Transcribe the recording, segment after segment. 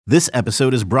This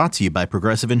episode is brought to you by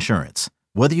Progressive Insurance.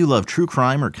 Whether you love true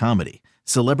crime or comedy,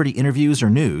 celebrity interviews or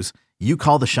news, you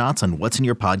call the shots on what's in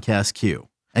your podcast queue.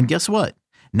 And guess what?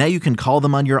 Now you can call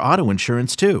them on your auto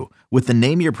insurance too with the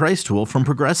Name Your Price tool from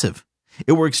Progressive.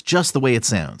 It works just the way it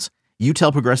sounds. You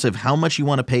tell Progressive how much you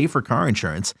want to pay for car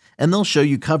insurance, and they'll show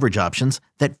you coverage options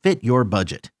that fit your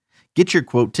budget. Get your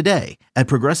quote today at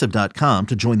Progressive.com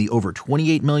to join the over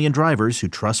 28 million drivers who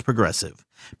trust Progressive.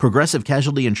 Progressive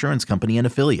Casualty Insurance Company and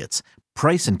Affiliates.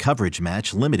 Price and coverage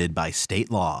match limited by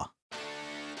state law.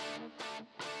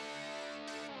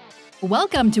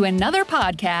 Welcome to another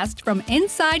podcast from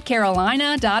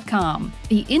InsideCarolina.com,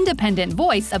 the independent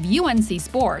voice of UNC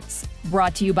Sports.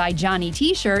 Brought to you by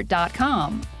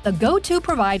JohnnyT-shirt.com, the go-to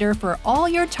provider for all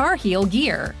your Tar Heel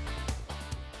gear.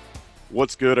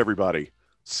 What's good, everybody?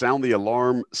 Sound the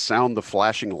alarm, sound the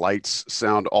flashing lights,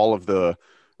 sound all of the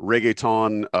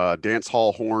reggaeton, dance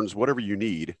hall horns, whatever you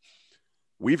need.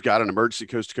 We've got an emergency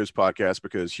Coast to Coast podcast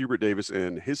because Hubert Davis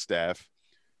and his staff,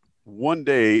 one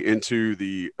day into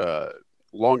the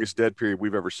longest dead period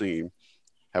we've ever seen,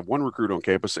 have one recruit on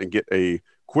campus and get a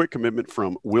quick commitment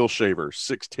from Will Shaver,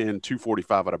 6'10",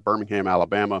 245 out of Birmingham,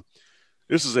 Alabama.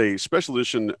 This is a special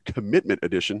edition, commitment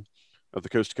edition of the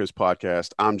Coast to Coast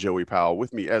podcast. I'm Joey Powell.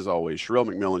 With me, as always, Sherelle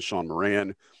McMillan, Sean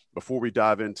Moran. Before we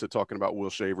dive into talking about Will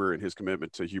Shaver and his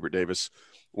commitment to Hubert Davis, I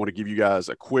want to give you guys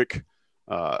a quick,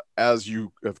 as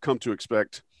you have come to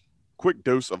expect, quick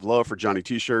dose of love for Johnny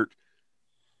T-shirt.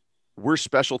 We're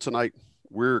special tonight.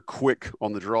 We're quick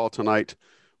on the draw tonight.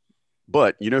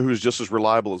 But you know who's just as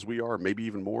reliable as we are, maybe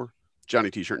even more?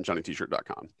 Johnny T-shirt and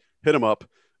JohnnyT-shirt.com. Hit them up.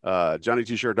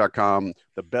 JohnnyT-shirt.com,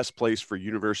 the best place for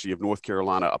University of North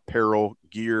Carolina apparel,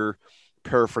 gear,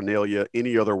 paraphernalia,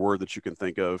 any other word that you can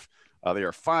think of. They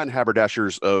are fine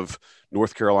haberdashers of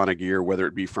North Carolina gear, whether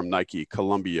it be from Nike,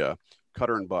 Columbia,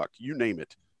 Cutter & Buck, you name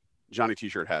it. Johnny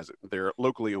T-shirt has it. They're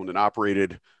locally owned and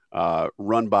operated,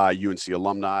 run by UNC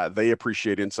alumni. They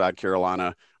appreciate Inside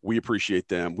Carolina. We appreciate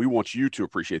them. We want you to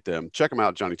appreciate them. Check them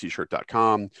out,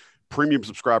 JohnnyT-shirt.com. Premium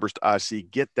subscribers to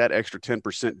IC get that extra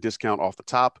 10% discount off the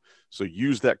top. So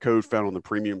use that code found on the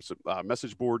premium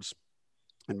message boards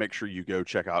and make sure you go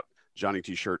check out Johnny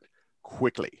T-shirt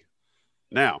quickly.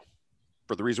 Now,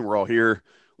 for the reason we're all here,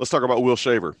 let's talk about Will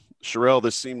Shaver. Sherelle,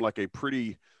 this seemed like a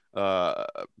pretty, what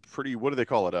do they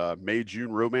call it? May,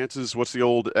 June romances. What's the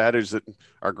old adage that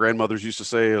our grandmothers used to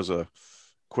say as a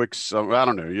quick, I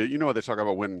don't know. You know what they talk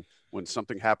about when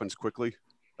something happens quickly?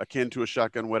 Akin to a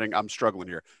shotgun wedding. I'm struggling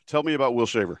here. Tell me about Will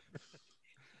Shaver.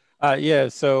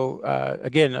 So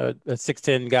again, a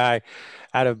 6'10" guy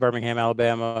out of Birmingham,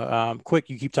 Alabama. Quick,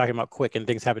 you keep talking about quick and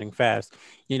things happening fast.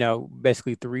 You know,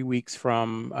 basically 3 weeks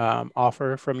from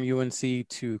offer from UNC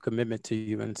to commitment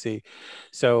to UNC.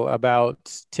 So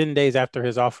about 10 days after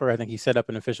his offer, I think he set up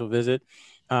an official visit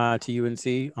to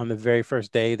UNC on the very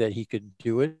first day that he could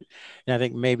do it. And I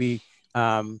think maybe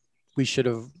we should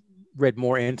have read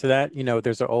more into that. You know,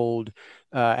 there's an old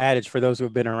adage for those who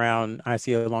have been around IC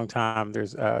a long time.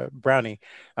 There's Brownie,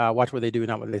 watch what they do,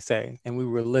 not what they say. And we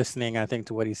were listening, I think,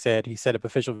 to what he said. He set up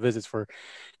official visits for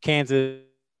Kansas,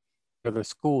 for the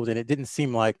schools, and it didn't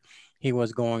seem like he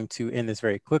was going to end this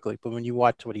very quickly. But when you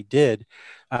watch what he did,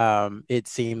 it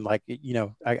seemed like, you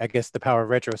know, I guess the power of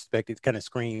retrospect, it kind of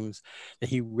screams that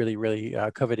he really, really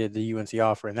coveted the UNC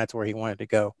offer, and that's where he wanted to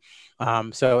go.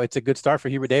 So it's a good start for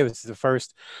Hubert Davis. It's the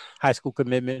first high school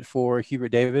commitment for Hubert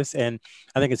Davis. And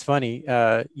I think it's funny,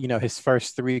 you know, his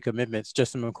first 3 commitments,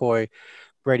 Justin McCoy,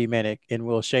 Brady Manick, and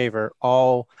Will Shaver,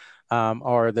 all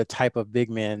are the type of big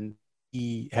men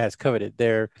he has coveted.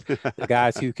 They're the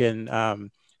guys who can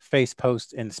face,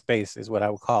 post, and space is what I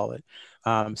would call it.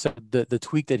 So the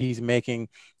tweak that he's making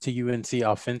to UNC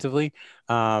offensively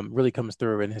really comes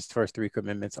through in his first 3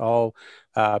 commitments. All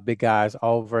big guys,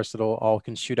 all versatile, all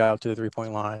can shoot out to the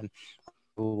 3-point line,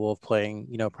 capable of playing,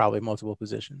 you know, probably multiple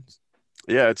positions.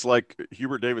 Yeah, it's like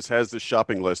Hubert Davis has this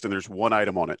shopping list and there's one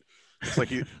item on it. It's like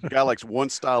the guy likes one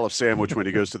style of sandwich when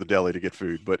he goes to the deli to get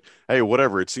food. But, hey,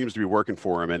 whatever, it seems to be working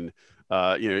for him. And,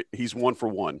 you know, he's 1 for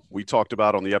 1. We talked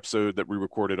about on the episode that we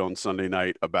recorded on Sunday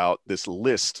night about this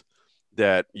list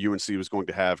that UNC was going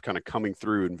to have kind of coming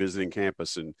through and visiting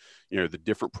campus and, you know, the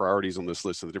different priorities on this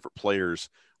list and the different players.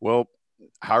 Well,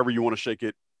 however you want to shake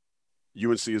it,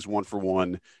 UNC is 1 for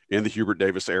 1 in the Hubert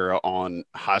Davis era on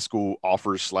high school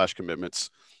offers /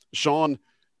 commitments. Sean,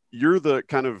 you're the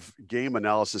kind of game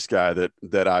analysis guy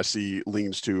that I see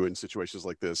leans to in situations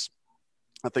like this.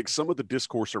 I think some of the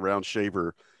discourse around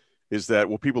Shaver is that,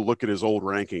 well, people look at his old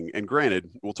ranking, and granted,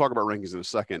 we'll talk about rankings in a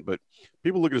second, but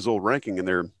people look at his old ranking and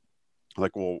they're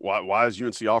like, well, why is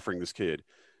UNC offering this kid?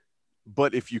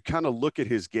 But if you kind of look at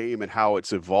his game and how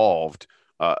it's evolved,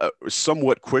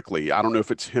 somewhat quickly. I don't know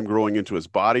if it's him growing into his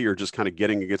body or just kind of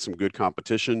getting against some good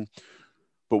competition,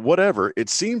 but whatever. It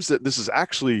seems that this is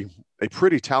actually a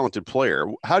pretty talented player.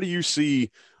 How do you see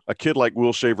a kid like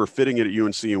Will Shaver fitting in at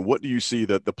UNC, and what do you see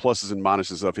the pluses and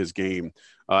minuses of his game?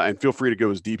 And feel free to go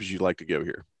as deep as you'd like to go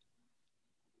here.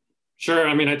 Sure.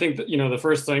 I mean, I think that, the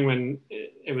first thing when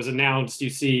it was announced, you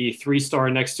see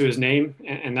 3-star next to his name,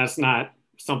 and that's not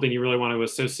something you really want to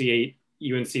associate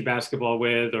UNC basketball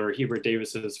with or Hubert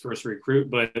Davis's first recruit.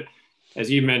 But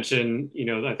as you mentioned,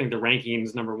 I think the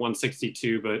ranking's number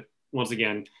 162, but once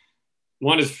again,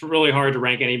 one, is really hard to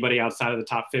rank anybody outside of the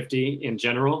top 50 in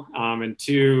general. And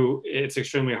two, it's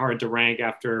extremely hard to rank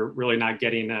after really not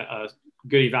getting a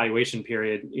good evaluation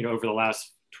period, over the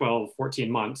last 12,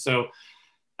 14 months. So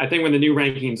I think when the new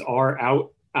rankings are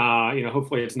out,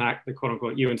 hopefully it's not the quote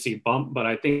unquote UNC bump, but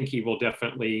I think he will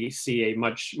definitely see a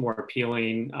much more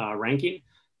appealing ranking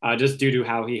just due to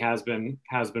how he has been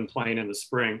playing in the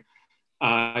spring.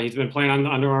 He's been playing on the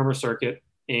Under Armour circuit,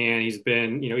 and he's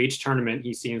been, each tournament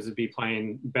he seems to be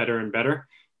playing better and better.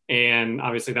 And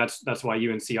obviously that's why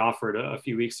UNC offered a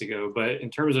few weeks ago. But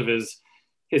in terms of his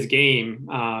game,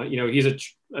 he's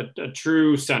a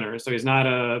true center. So he's not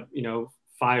a,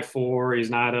 5'4". He's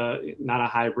not a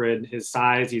hybrid. His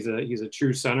size, he's a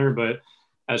true center. But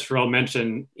as Pharrell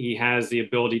mentioned, he has the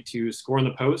ability to score in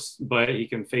the post, but he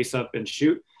can face up and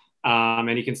shoot. And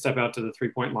he can step out to the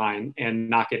 3-point line and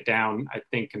knock it down, I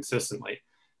think, consistently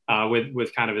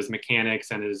with kind of his mechanics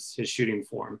and his shooting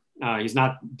form. He's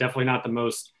definitely not the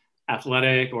most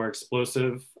athletic or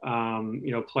explosive,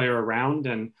 player around.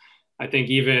 And I think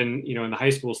even, in the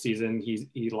high school season,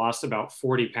 he lost about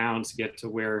 40 pounds to get to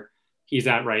where he's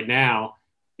at right now.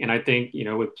 And I think,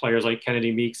 with players like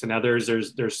Kennedy Meeks and others,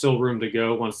 there's still room to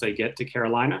go once they get to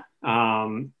Carolina.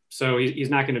 So he's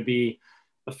not going to be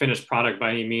a finished product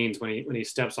by any means when he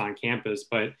steps on campus,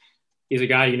 but he's a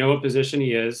guy, what position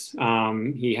he is.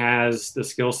 He has the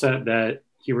skill set that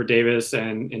Hubert Davis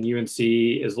and UNC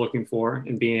is looking for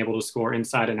in being able to score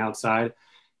inside and outside.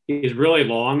 He's really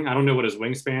long. I don't know what his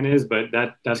wingspan is, but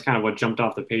that's kind of what jumped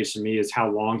off the page to me is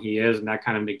how long he is. And that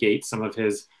kind of negates some of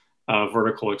his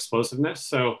vertical explosiveness.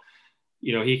 So,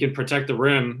 he can protect the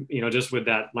rim, just with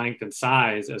that length and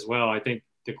size as well. I think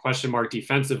the question mark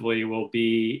defensively will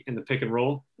be in the pick and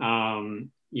roll, and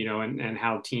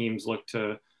how teams look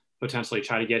to potentially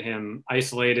try to get him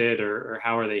isolated or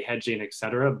how are they hedging, et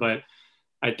cetera. But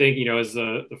I think, as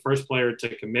the first player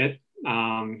to commit,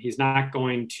 he's not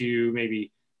going to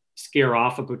maybe scare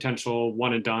off a potential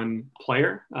one and done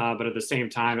player. But at the same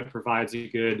time, it provides a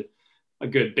good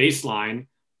baseline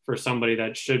for somebody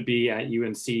that should be at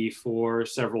UNC for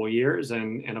several years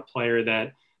and a player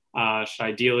that should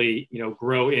ideally,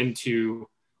 grow into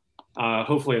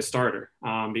hopefully a starter.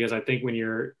 Because I think when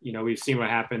you're, we've seen what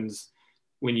happens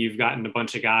when you've gotten a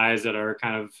bunch of guys that are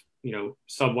kind of,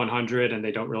 sub 100 and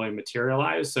they don't really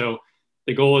materialize. So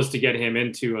the goal is to get him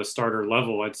into a starter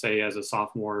level, I'd say, as a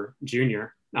sophomore,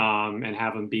 junior, and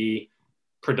have him be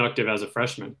productive as a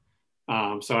freshman.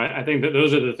 So I think that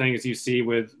those are the things you see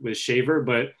with Shaver,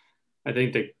 but I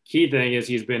think the key thing is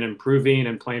he's been improving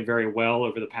and playing very well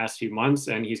over the past few months,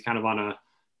 and he's kind of on a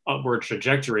upward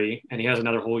trajectory, and he has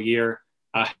another whole year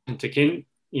to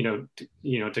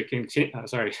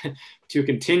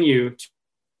continue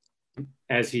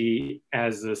as the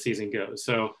season goes.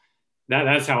 So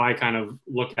that's how I kind of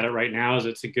look at it right now. Is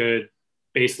it's a good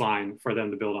baseline for them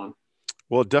to build on.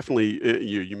 Well, definitely,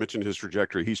 you mentioned his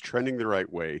trajectory. He's trending the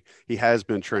right way. He has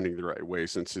been trending the right way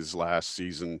since his last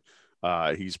season.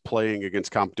 He's playing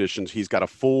against competitions. He's got a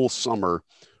full summer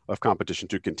of competition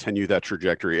to continue that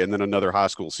trajectory, and then another high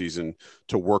school season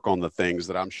to work on the things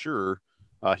that I'm sure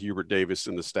Hubert Davis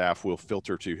and the staff will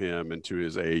filter to him and to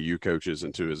his AAU coaches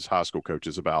and to his high school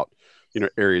coaches about,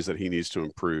 areas that he needs to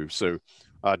improve. So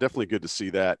definitely good to see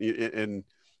that. And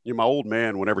my old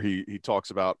man, whenever he talks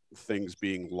about things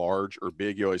being large or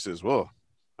big, he always says, "Whoa,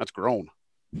 that's grown."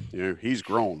 He's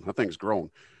grown. That thing's grown.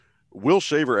 Will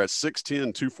Shaver at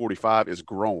 6'10", 245 is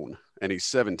grown, and he's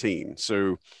 17.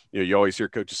 So, you always hear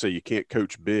coaches say you can't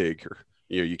coach big, or,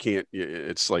 you can't,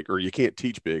 it's like, or you can't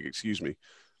teach big, excuse me.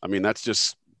 I mean, that's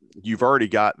just, you've already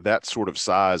got that sort of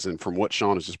size. And from what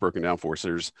Sean has just broken down for us,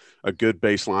 there's a good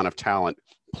baseline of talent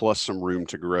plus some room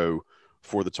to grow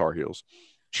for the Tar Heels.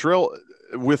 Sherrell,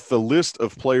 with the list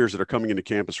of players that are coming into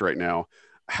campus right now,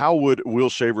 how would Will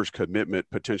Shaver's commitment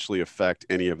potentially affect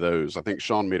any of those? I think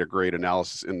Sean made a great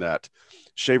analysis in that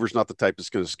Shaver's not the type that's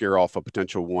going to scare off a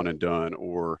potential one and done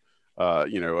or,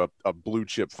 a blue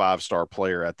chip 5-star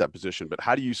player at that position. But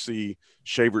how do you see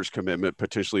Shaver's commitment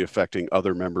potentially affecting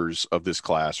other members of this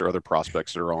class or other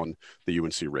prospects that are on the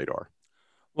UNC radar?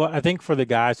 Well, I think for the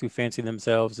guys who fancy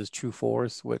themselves as true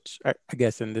fours, which I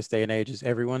guess in this day and age is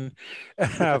everyone,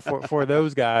 for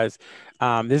those guys,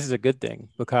 this is a good thing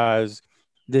because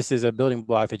this is a building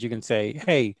block that you can say,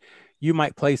 hey, you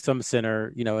might play some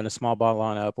center, in a small ball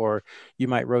lineup, or you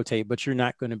might rotate, but you're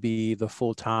not going to be the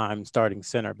full-time starting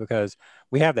center because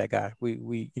we have that guy.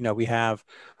 We have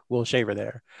Will Shaver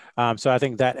there. So I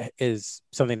think that is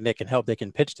something that can help. They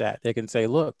can pitch that. They can say,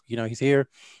 look, he's here.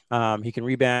 He can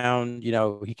rebound,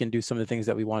 he can do some of the things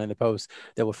that we want in the post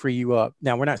that will free you up.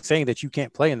 Now, we're not saying that you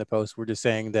can't play in the post. We're just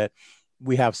saying that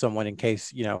we have someone in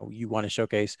case, you want to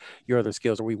showcase your other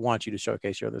skills, or we want you to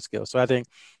showcase your other skills. So I think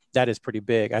that is pretty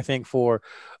big. I think for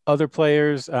other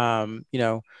players, the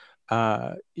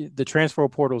transfer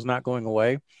portal is not going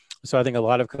away. So I think a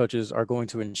lot of coaches are going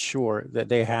to ensure that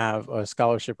they have a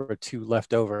scholarship or two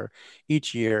left over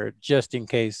each year, just in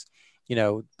case,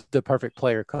 the perfect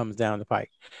player comes down the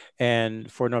pike.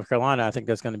 And for North Carolina, I think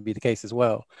that's going to be the case as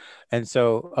well. And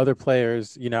so other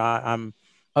players, I'm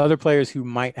other players who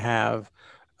might have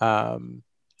um,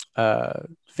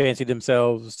 fancied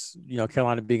themselves,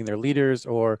 Carolina being their leaders,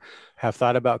 or have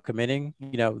thought about committing,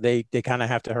 they kind of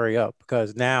have to hurry up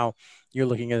because now you're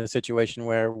looking at a situation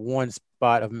where one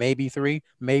spot of maybe three,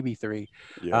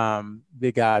 Yeah.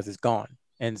 big guys is gone.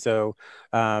 And so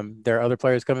there are other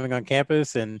players coming on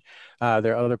campus, and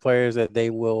there are other players that they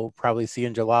will probably see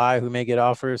in July who may get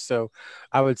offers. So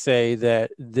I would say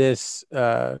that this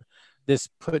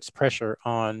puts pressure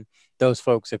on those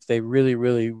folks. If they really,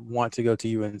 really want to go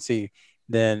to UNC,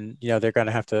 then they're going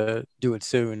to have to do it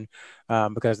soon,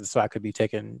 because the spot could be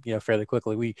taken fairly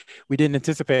quickly. We didn't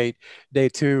anticipate day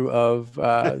two of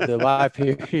the live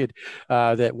period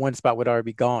that one spot would already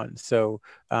be gone. So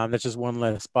that's just one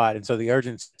less spot, and so the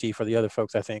urgency for the other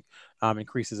folks, I think,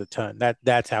 increases a ton.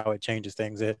 That's how it changes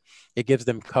things. It gives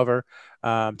them cover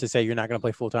to say you're not going to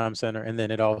play full-time center, and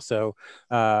then it also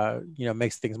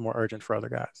makes things more urgent for other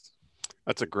guys.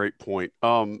 That's a great point.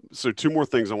 So two more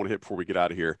things I want to hit before we get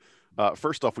out of here.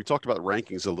 First off, we talked about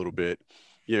rankings a little bit.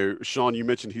 Sean, you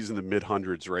mentioned he's in the mid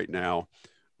hundreds right now.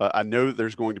 I know that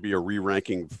there's going to be a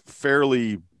re-ranking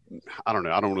fairly, I don't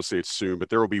know, I don't want to say it's soon, but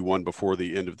there will be one before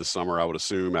the end of the summer, I would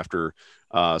assume, after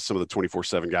some of the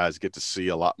 24/7 guys get to see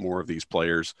a lot more of these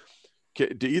players.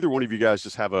 Do either one of you guys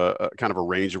just have a kind of a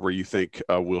range of where you think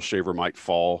Will Shaver might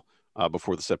fall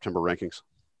before the September rankings?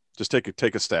 Just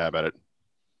take a stab at it.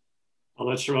 I'll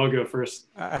let Sherelle go first.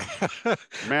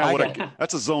 Man,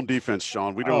 that's a zone defense,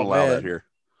 Sean. We don't allow that here.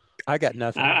 I got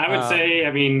nothing. I would say,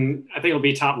 I think it'll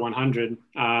be top 100.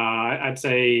 I'd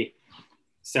say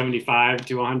 75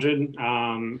 to 100.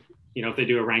 If they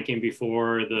do a ranking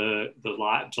before the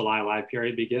July live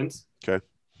period begins. Okay.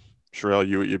 Sherelle,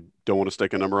 you don't want to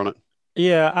stake a number on it?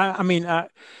 Yeah,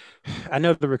 I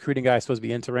know the recruiting guy is supposed to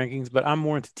be into rankings, but I'm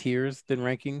more into tiers than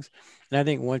rankings. And I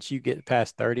think once you get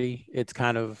past 30, it's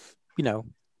kind of,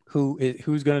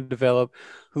 who's going to develop,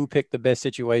 who picked the best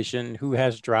situation, who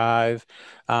has drive,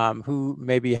 who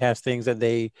maybe has things that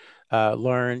they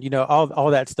learn, all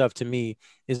that stuff to me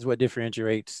is what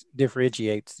differentiates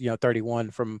 31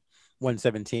 from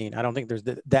 117. I don't think there's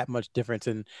that much difference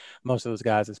in most of those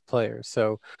guys as players.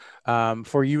 So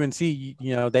for UNC,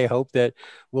 they hope that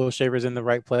Will Shaver's in the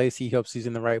right place. He hopes he's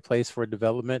in the right place for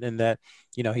development, and that,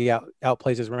 he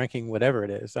outplays his ranking, whatever it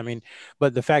is.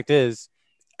 But the fact is,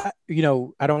 I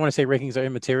don't want to say rankings are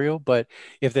immaterial, but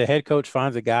if the head coach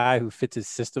finds a guy who fits his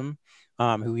system,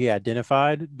 who he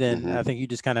identified, then I think you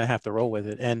just kind of have to roll with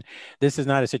it. And this is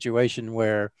not a situation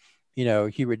where,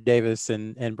 Hubert Davis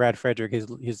and Brad Frederick,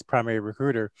 his primary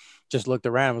recruiter, just looked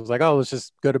around and was like, oh, let's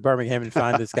just go to Birmingham and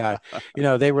find this guy.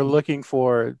 They were looking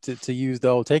to use the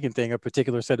old taken thing, a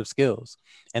particular set of skills,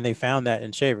 and they found that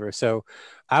in Shaver. So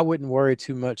I wouldn't worry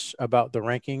too much about the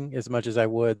ranking as much as I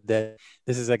would that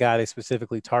this is a guy they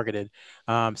specifically targeted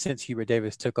since Hubert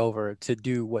Davis took over to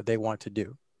do what they want to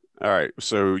do. All right.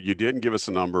 So you didn't give us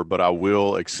a number, but I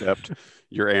will accept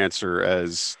your answer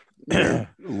as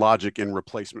logic in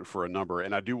replacement for a number.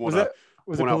 And I do want to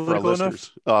point out for our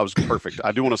listeners, it was perfect.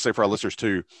 I do want to say for our listeners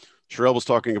too, Sherelle was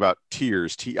talking about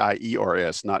tiers,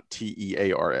 TIERS, not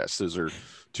TEARS. Those are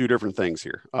two different things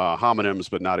here. Homonyms,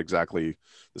 but not exactly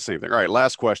the same thing. All right.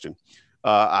 Last question.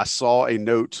 I saw a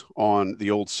note on the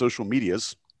old social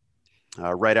medias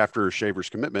right after Shaver's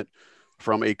commitment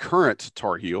from a current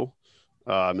Tar Heel,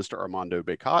 Mr. Armando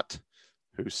Bacot,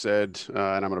 who said, and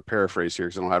I'm going to paraphrase here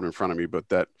because I don't have it in front of me, but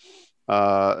that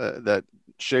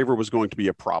Shaver was going to be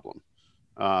a problem.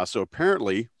 So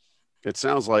apparently it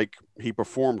sounds like he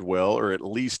performed well, or at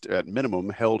least at minimum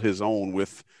held his own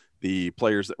with the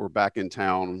players that were back in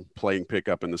town playing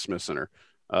pickup in the Smith Center.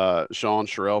 Sean,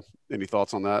 Sherelle, any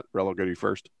thoughts on that? Rel, I'll go to you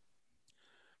first.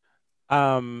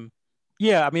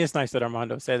 Yeah, I mean, it's nice that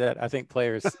Armando said that. I think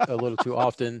players a little too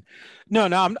often. No,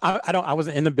 I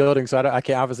wasn't in the building, so I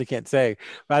obviously can't say.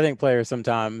 But I think players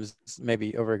sometimes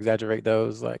maybe over exaggerate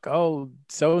those. Like, oh,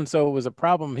 so and so was a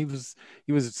problem. He was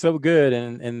so good,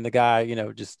 and the guy,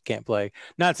 just can't play.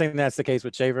 Not saying that's the case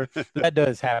with Shaver. That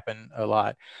does happen a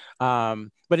lot.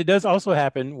 But it does also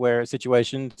happen where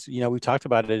situations, we've talked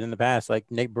about it in the past, like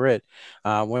Nate Britt.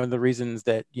 One of the reasons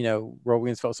that, Roy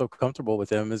Williams felt so comfortable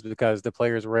with him is because the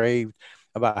players raved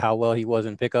about how well he was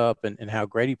in pickup and how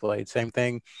great he played. Same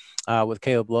thing with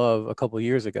Caleb Love a couple of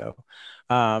years ago.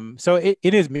 So it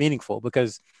is meaningful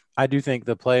because I do think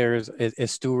the players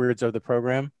as stewards of the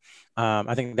program.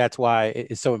 I think that's why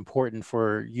it's so important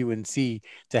for UNC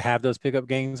to have those pickup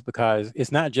games, because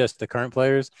it's not just the current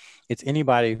players, it's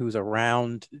anybody who's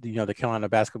around, the Carolina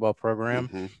basketball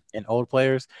program and old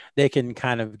players. They can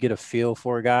kind of get a feel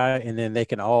for a guy, and then they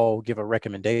can all give a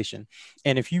recommendation.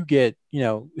 And if you get,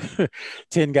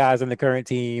 10 guys on the current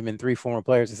team and 3 former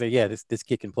players and say, yeah, this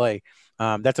kid can play,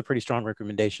 that's a pretty strong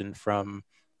recommendation from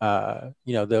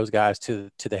those guys to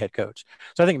the head coach.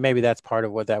 So I think maybe that's part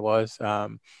of what that was.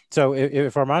 So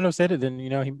if Armando said it, then,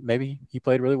 he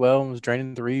played really well and was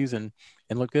draining threes and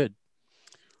looked good.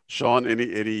 Sean,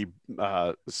 any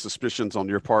suspicions on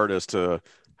your part as to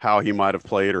how he might have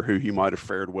played or who he might have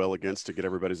fared well against to get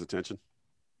everybody's attention?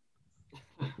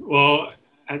 Well,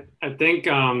 I think,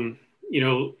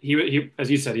 he as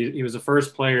you said, he was the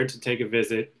first player to take a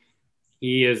visit.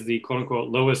 He is the quote unquote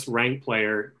lowest ranked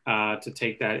player to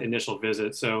take that initial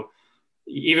visit. So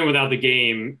even without the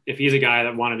game, if he's a guy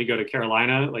that wanted to go to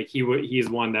Carolina, like he's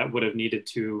one that would have needed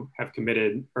to have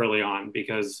committed early on,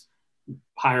 because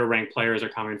higher ranked players are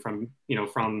coming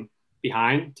from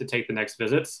behind to take the next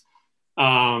visits.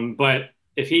 But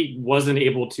if he wasn't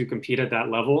able to compete at that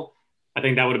level, I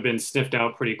think that would have been sniffed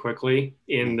out pretty quickly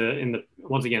in the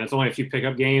once again, it's only a few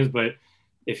pickup games, but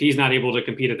if he's not able to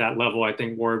compete at that level, I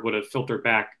think Ward would have filtered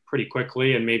back pretty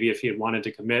quickly. And maybe if he had wanted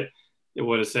to commit, it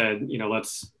would have said,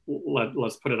 let's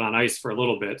put it on ice for a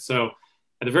little bit. So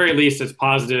at the very least, it's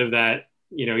positive that,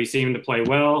 he seemed to play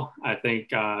well. I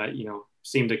think,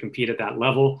 seemed to compete at that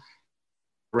level,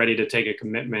 ready to take a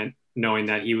commitment, knowing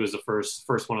that he was the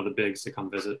first one of the bigs to come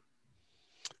visit.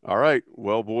 All right.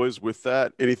 Well, boys, with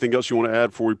that, anything else you want to add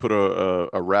before we put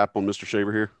a wrap on Mr.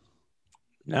 Shaver here?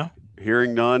 No.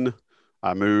 Hearing none,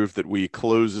 I move that we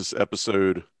close this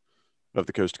episode of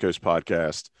the Coast to Coast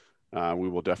podcast. We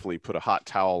will definitely put a hot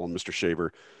towel on Mr.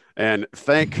 Shaver and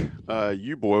thank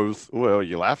you both. Well,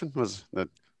 you laughing? Was that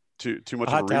too much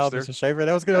of a reach there? Mr. Shaver.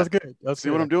 That was good. That was good. See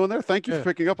what I'm doing there? Thank you for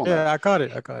picking up on that. Yeah, I caught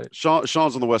it. Sean's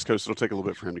on the West Coast. It'll take a little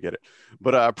bit for him to get it.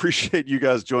 But I appreciate you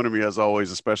guys joining me as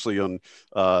always, especially on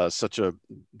such a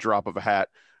drop of a hat.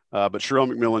 But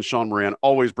Sherrell McMillan, Sean Moran,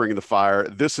 always bringing the fire.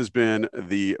 This has been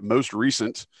the most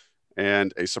recent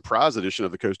and a surprise edition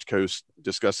of the Coast to Coast,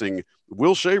 discussing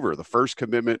Will Shaver, the first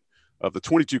commitment of the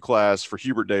 22 class for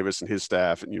Hubert Davis and his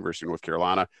staff at University of North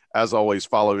Carolina. As always,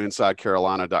 follow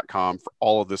InsideCarolina.com for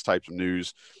all of this type of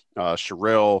news.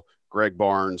 Sherrell, Greg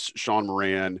Barnes, Sean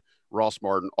Moran, Ross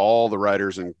Martin, all the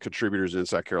writers and contributors in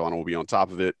Inside Carolina will be on top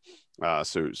of it.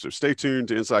 So stay tuned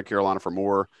to Inside Carolina for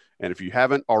more. And if you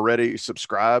haven't already,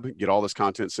 subscribe, get all this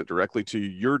content sent directly to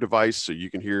your device so you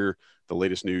can hear the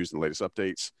latest news and the latest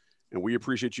updates. And we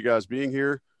appreciate you guys being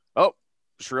here. Oh,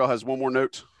 Sherrell has one more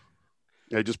note.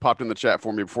 It just popped in the chat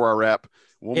for me before I wrap.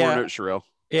 One more note, Sherrell.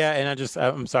 Yeah, and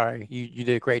I'm sorry. You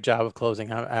did a great job of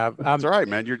closing. I'm it's all right,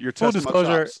 man. You're full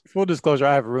disclosure. Full disclosure.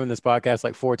 I have ruined this podcast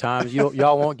like 4 times.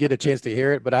 Y'all won't get a chance to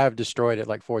hear it, but I have destroyed it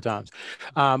like 4 times.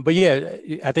 But yeah,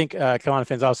 I think Carolina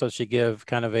fans also should give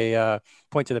kind of a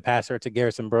point to the passer to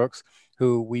Garrison Brooks,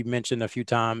 who we mentioned a few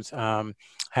times,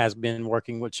 has been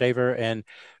working with Shaver. And,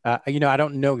 I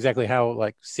don't know exactly how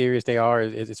like serious they are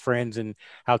as friends and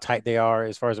how tight they are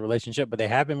as far as a relationship, but they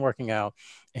have been working out.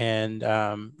 And,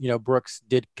 Brooks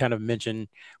did kind of mention,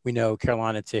 we know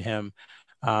Carolina to him.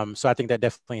 So I think that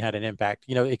definitely had an impact.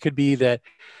 It could be that,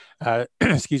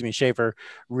 Shaver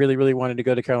really, really wanted to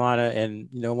go to Carolina. And,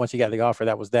 once he got the offer,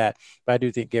 that was that. But I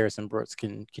do think Garrison Brooks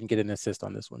can get an assist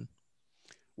on this one.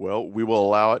 Well, we will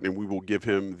allow it, and we will give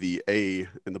him the A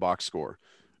in the box score.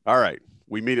 All right.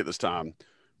 We meet it this time.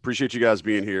 Appreciate you guys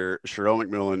being here. Sherrell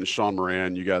McMillan, Sean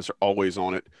Moran, you guys are always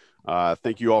on it.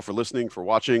 Thank you all for listening, for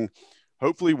watching.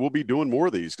 Hopefully we'll be doing more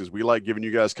of these because we like giving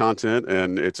you guys content,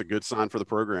 and it's a good sign for the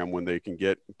program when they can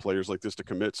get players like this to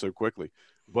commit so quickly.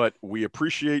 But we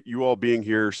appreciate you all being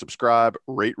here. Subscribe,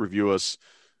 rate, review us.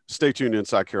 Stay tuned to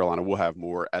Inside Carolina. We'll have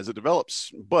more as it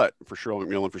develops. But for Sherrell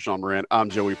McMillan, for Sean Moran, I'm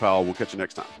Joey Powell. We'll catch you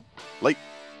next time. Late.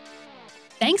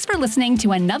 Thanks for listening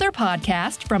to another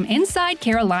podcast from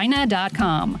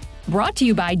InsideCarolina.com. Brought to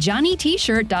you by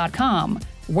JohnnyT-shirt.com.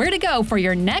 Where to go for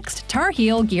your next Tar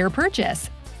Heel gear purchase.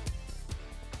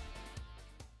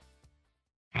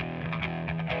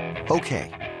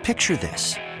 Okay, picture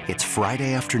this. It's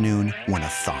Friday afternoon when a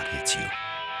thought hits you.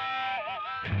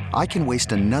 I can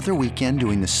waste another weekend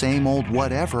doing the same old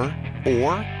whatever,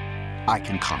 or I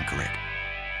can conquer it.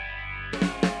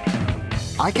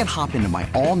 I can hop into my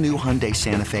all-new Hyundai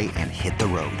Santa Fe and hit the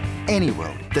road. Any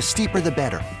road. The steeper, the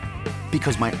better.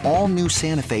 Because my all-new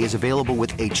Santa Fe is available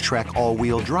with H-Track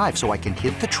all-wheel drive, so I can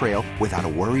hit the trail without a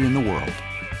worry in the world.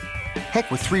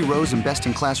 Heck, with 3 rows and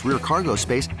best-in-class rear cargo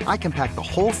space, I can pack the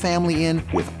whole family in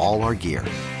with all our gear.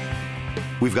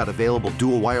 We've got available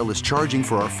dual wireless charging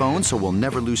for our phones, so we'll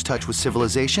never lose touch with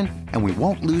civilization, and we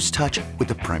won't lose touch with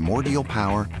the primordial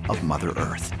power of Mother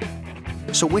Earth.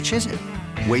 So which is it?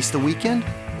 Waste the weekend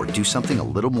or do something a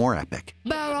little more epic?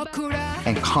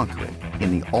 And conquer it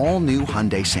in the all-new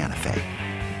Hyundai Santa Fe.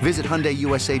 Visit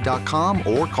HyundaiUSA.com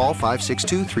or call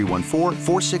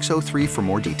 562-314-4603 for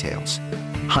more details.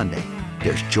 Hyundai,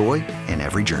 there's joy in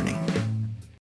every journey.